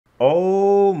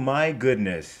Oh my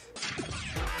goodness.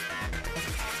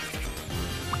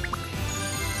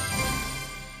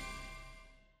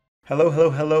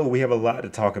 Hello. We have a lot to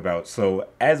talk about. So,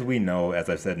 as we know, as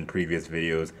I've said in previous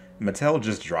videos, Mattel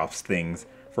just drops things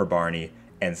for Barney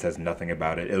and says nothing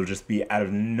about it. It'll just be out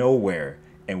of nowhere,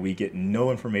 and we get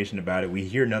no information about it. We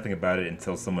hear nothing about it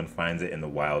until someone finds it in the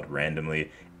wild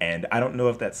randomly. And I don't know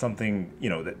if that's something,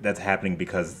 that's happening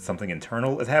because something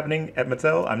internal is happening at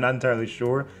Mattel. I'm not entirely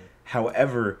sure.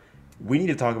 However, we need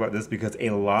to talk about this because a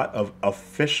lot of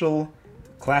official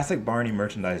classic Barney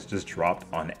merchandise just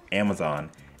dropped on Amazon,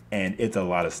 and it's a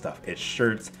lot of stuff. It's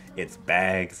shirts, it's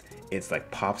bags, it's like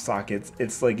pop sockets.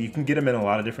 It's like you can get them in a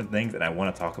lot of different things, and I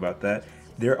want to talk about that.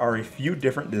 There are a few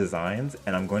different designs,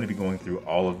 and I'm going to be going through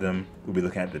all of them. We'll be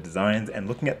looking at the designs and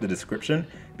looking at the description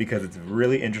because it's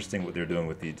really interesting what they're doing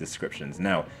with these descriptions.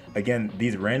 Now, again,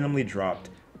 these randomly dropped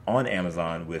on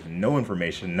Amazon with no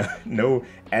information, no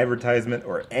advertisement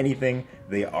or anything.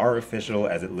 They are official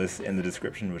as it lists in the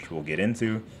description, which we'll get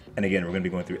into. And again, we're going to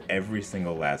be going through every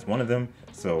single last one of them.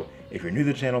 So if you're new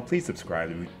to the channel, please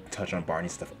subscribe. We touch on Barney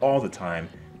stuff all the time.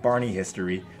 Barney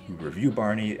history, we review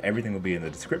Barney, everything will be in the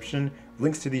description.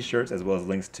 Links to these shirts as well as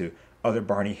links to other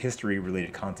Barney history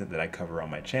related content that I cover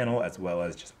on my channel, as well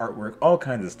as just artwork, all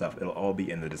kinds of stuff. It'll all be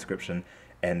in the description.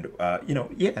 And,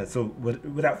 yeah, so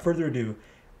without further ado,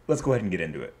 let's go ahead and get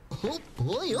into it. Oh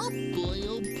boy, oh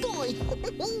boy.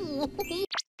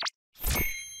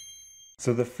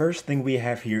 So the first thing we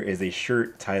have here is a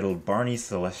shirt titled Barney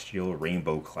Celestial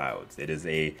Rainbow Clouds. It is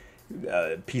a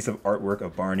piece of artwork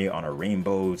of Barney on a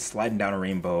rainbow, sliding down a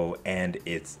rainbow, and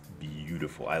it's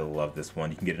beautiful. I love this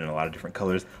one. You can get it in a lot of different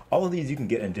colors. All of these you can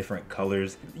get in different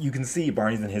colors. You can see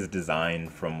Barney's in his design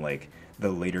from like the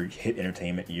later hit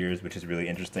entertainment years, which is really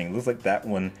interesting. It looks like that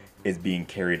one is being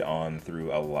carried on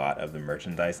through a lot of the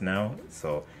merchandise now.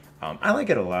 So I like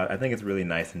it a lot. I think it's really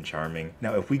nice and charming.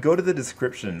 Now, if we go to the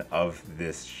description of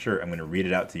this shirt, I'm going to read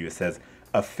it out to you. It says,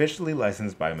 officially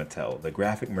licensed by Mattel, the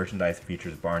graphic merchandise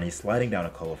features Barney sliding down a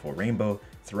colorful rainbow,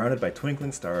 surrounded by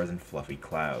twinkling stars and fluffy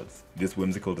clouds. This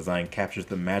whimsical design captures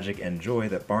the magic and joy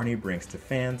that Barney brings to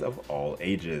fans of all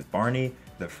ages. Barney,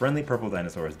 the friendly purple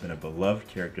dinosaur, has been a beloved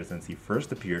character since he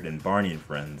first appeared in Barney and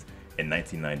Friends in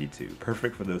 1992.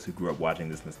 Perfect for those who grew up watching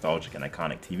this nostalgic and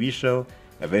iconic TV show,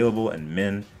 available in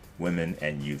men, women,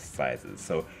 and youth sizes.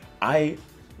 So I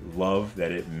love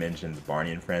that it mentions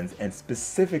Barney and Friends, and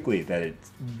specifically that it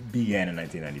began in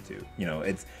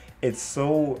 1992. It's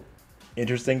so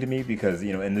interesting to me because,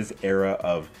 in this era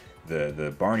of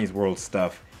the Barney's World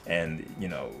stuff and,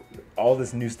 all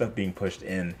this new stuff being pushed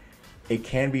in, it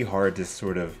can be hard to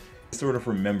sort of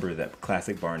remember that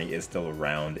classic Barney is still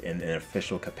around in an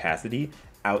official capacity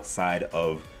outside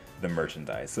of the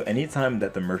merchandise. So anytime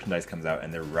that the merchandise comes out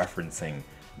and they're referencing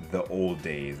the old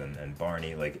days and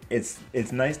Barney, like it's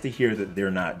nice to hear that they're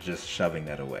not just shoving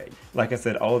that away. Like I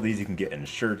said, all of these you can get in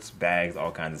shirts, bags,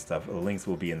 all kinds of stuff. The links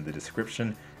will be in the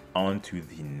description. On to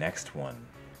the next one.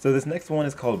 So this next one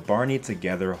is called Barney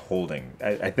Together Holding.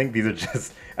 I think these are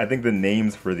just, I think the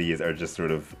names for these are just sort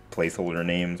of placeholder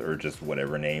names or just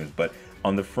whatever names, but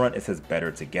on the front it says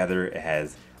Better Together. It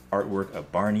has artwork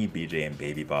of Barney, BJ, and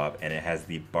Baby Bob, and it has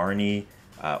the Barney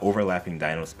overlapping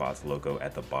Dino Spots logo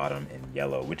at the bottom in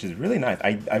yellow, which is really nice.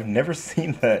 I've never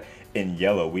seen that in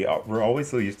yellow. We're always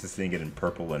so used to seeing it in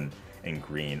purple and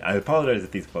green. I apologize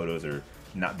if these photos are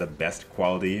not the best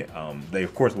quality. They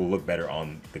of course will look better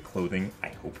on the clothing, I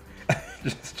hope.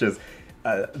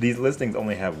 These listings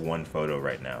only have one photo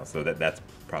right now, so that's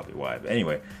probably why. But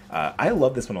anyway, I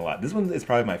love this one a lot. This one is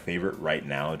probably my favorite right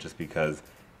now, just because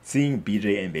seeing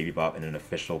BJ and Baby Bop in an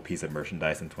official piece of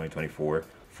merchandise in 2024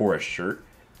 for a shirt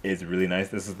is really nice.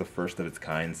 This is the first of its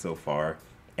kind so far.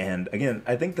 And again,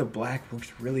 I think the black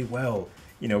works really well.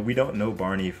 We don't know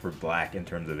Barney for black in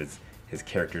terms of his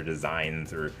character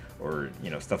designs or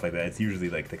stuff like that. It's usually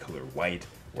like the color white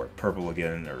or purple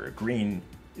again, or green,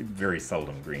 very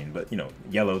seldom green, but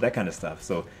yellow, that kind of stuff.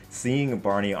 So seeing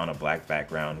Barney on a black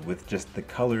background with just the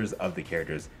colors of the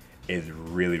characters is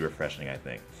really refreshing, I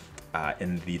think.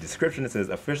 In the description it says,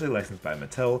 officially licensed by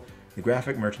Mattel, the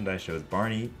graphic merchandise shows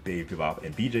Barney, Baby Bop,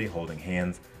 and BJ holding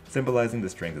hands, symbolizing the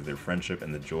strength of their friendship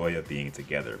and the joy of being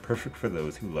together. Perfect for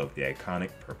those who love the iconic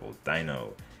purple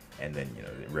dino. And then,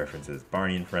 it references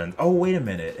Barney and Friends. Oh, wait a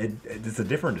minute. It's a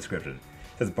different description.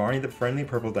 It says Barney the friendly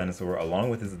purple dinosaur, along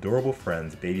with his adorable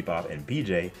friends Baby Bop and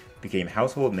BJ, became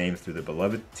household names through the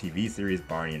beloved TV series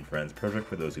Barney and Friends, perfect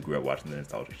for those who grew up watching the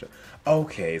nostalgic show.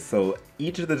 Okay, so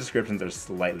each of the descriptions are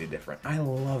slightly different. I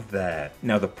love that.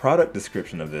 Now, the product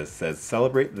description of this says,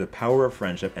 celebrate the power of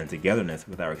friendship and togetherness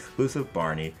with our exclusive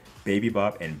Barney, Baby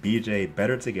Bop, and BJ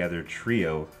Better Together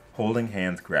trio Holding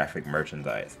Hands graphic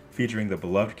merchandise. Featuring the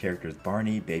beloved characters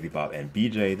Barney, Baby Bop, and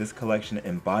BJ, this collection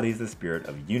embodies the spirit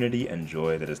of unity and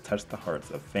joy that has touched the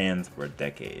hearts of fans for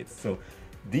decades. So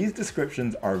these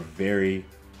descriptions are very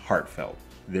heartfelt.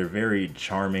 They're very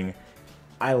charming.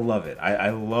 I love it. I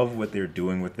love what they're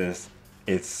doing with this.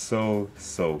 It's so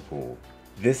cool.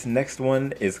 This next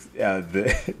one is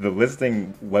the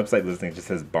listing, website listing just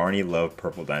says Barney Love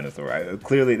Purple Dinosaur.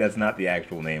 Clearly that's not the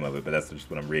actual name of it, but that's just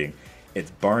what I'm reading. It's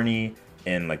Barney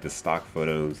in like the stock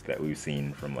photos that we've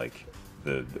seen from like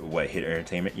the what Hit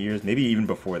Entertainment years, maybe even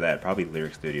before that, probably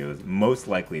Lyric Studios, most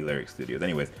likely Lyric Studios.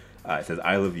 Anyways, it says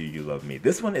I love you, you love me.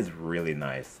 This one is really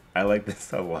nice. I like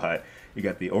this a lot. You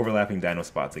got the overlapping dino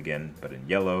spots again, but in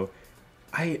yellow.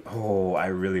 I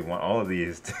really want all of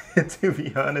these to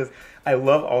be honest. I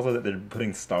love also that they're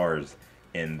putting stars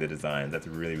in the design. That's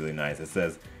really nice. It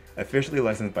says, officially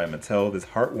licensed by Mattel, this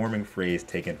heartwarming phrase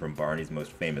taken from Barney's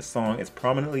most famous song is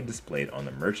prominently displayed on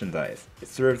the merchandise. It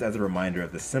serves as a reminder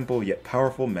of the simple yet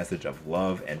powerful message of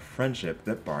love and friendship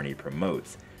that Barney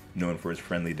promotes. Known for his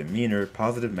friendly demeanor,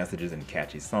 positive messages, and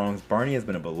catchy songs, Barney has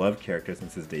been a beloved character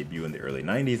since his debut in the early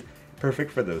 90s,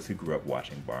 perfect for those who grew up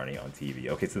watching Barney on TV.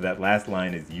 Okay, so that last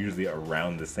line is usually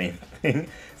around the same thing,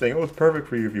 saying, oh, it's perfect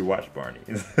for you if you watch Barney,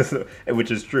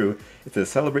 which is true. It says,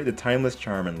 celebrate the timeless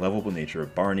charm and lovable nature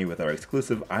of Barney with our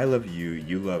exclusive I Love You,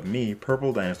 You Love Me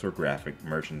purple dinosaur graphic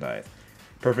merchandise.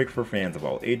 Perfect for fans of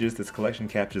all ages, this collection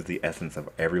captures the essence of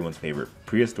everyone's favorite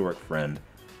prehistoric friend,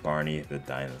 Barney the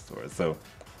dinosaur. So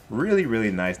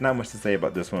really nice. Not much to say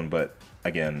about this one, but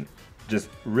again, just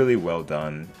really well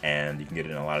done, and you can get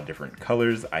it in a lot of different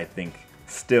colors. I think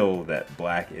still that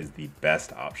black is the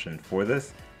best option for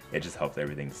this. It just helps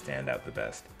everything stand out the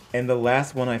best. And the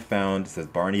last one I found says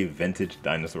Barney Vintage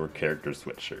Dinosaur Character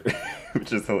Sweatshirt,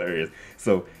 which is hilarious.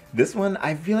 So this one,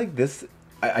 I feel like this,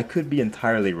 I could be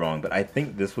entirely wrong, but I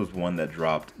think this was one that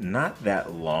dropped not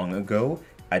that long ago.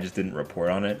 I just didn't report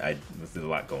on it. There's a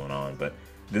lot going on, but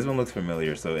this one looks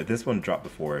familiar. So if this one dropped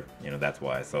before, that's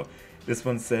why. So this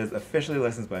one says, officially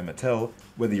licensed by Mattel,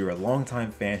 whether you're a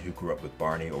longtime fan who grew up with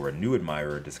Barney or a new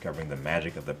admirer discovering the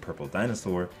magic of the purple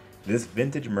dinosaur, this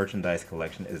vintage merchandise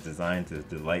collection is designed to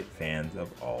delight fans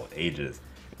of all ages.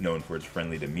 Known for its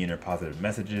friendly demeanor, positive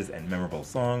messages, and memorable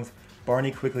songs,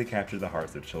 Barney quickly captured the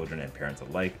hearts of children and parents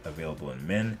alike, available in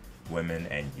men, women,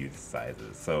 and youth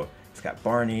sizes. So it's got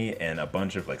Barney and a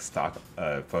bunch of like stock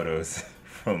photos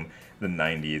from the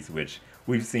 90s, which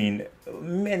we've seen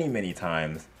many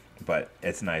times. But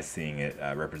it's nice seeing it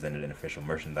represented in official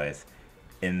merchandise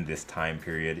in this time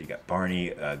period. You got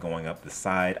Barney going up the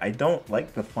side. I don't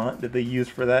like the font that they use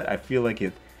for that. I feel like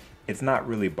it's not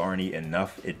really Barney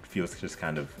enough. It feels just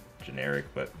kind of generic,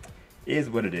 but it is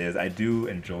what it is. I do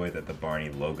enjoy that the Barney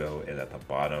logo is at the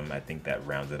bottom. I think that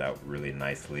rounds it out really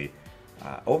nicely.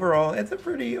 Overall, it's a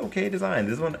pretty okay design.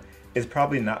 This one is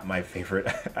probably not my favorite.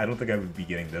 I don't think I would be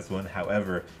getting this one.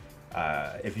 However,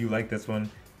 if you like this one,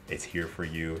 it's here for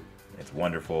you. It's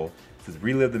wonderful. It says,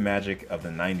 relive the magic of the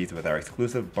 90s with our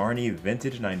exclusive Barney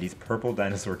Vintage 90s Purple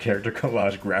Dinosaur Character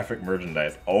Collage graphic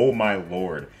merchandise. Oh my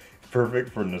lord. Perfect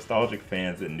for nostalgic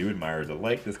fans and new admirers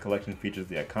alike, this collection features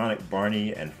the iconic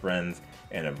Barney and Friends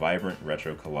and a vibrant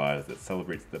retro collage that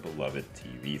celebrates the beloved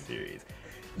TV series.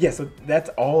 Yeah, so that's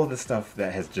all of the stuff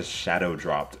that has just shadow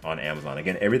dropped on Amazon.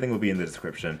 Again, everything will be in the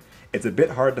description. It's a bit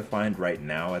hard to find right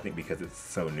now, I think, because it's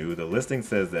so new. The listing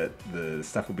says that the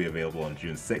stuff will be available on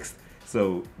June 6th.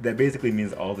 So that basically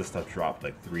means all this stuff dropped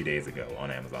like 3 days ago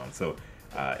on Amazon. So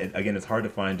again, it's hard to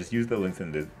find. Just use the links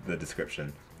in the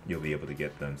description. You'll be able to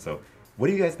get them. So what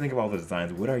do you guys think of all the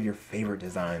designs? What are your favorite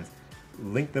designs?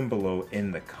 Link them below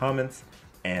in the comments,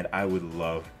 and I would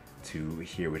love to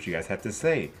hear what you guys have to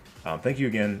say. Thank you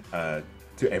again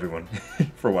to everyone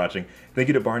for watching. Thank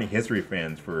you to Barney history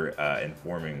fans for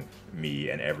informing me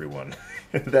and everyone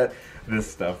that this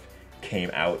stuff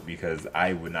came out, because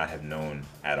I would not have known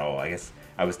at all. I guess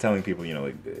I was telling people,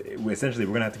 essentially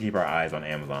we're gonna have to keep our eyes on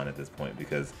Amazon at this point,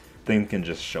 because things can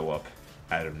just show up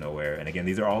out of nowhere. And again,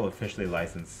 these are all officially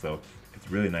licensed, so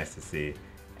it's really nice to see.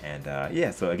 And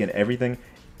yeah, so again, everything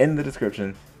in the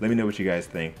description. Let me know what you guys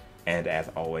think. And as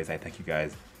always, I thank you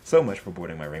guys so much for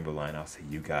boarding my rainbow line. I'll see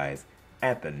you guys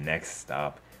at the next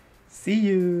stop. See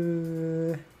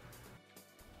you.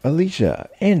 Alicia,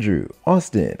 Andrew,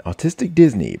 Austin, Autistic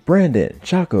Disney, Brandon,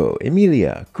 Chaco,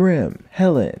 Emilia, Grim,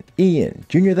 Helen, Ian,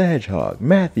 Junior the Hedgehog,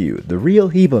 Matthew, The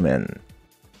Real Heebleman.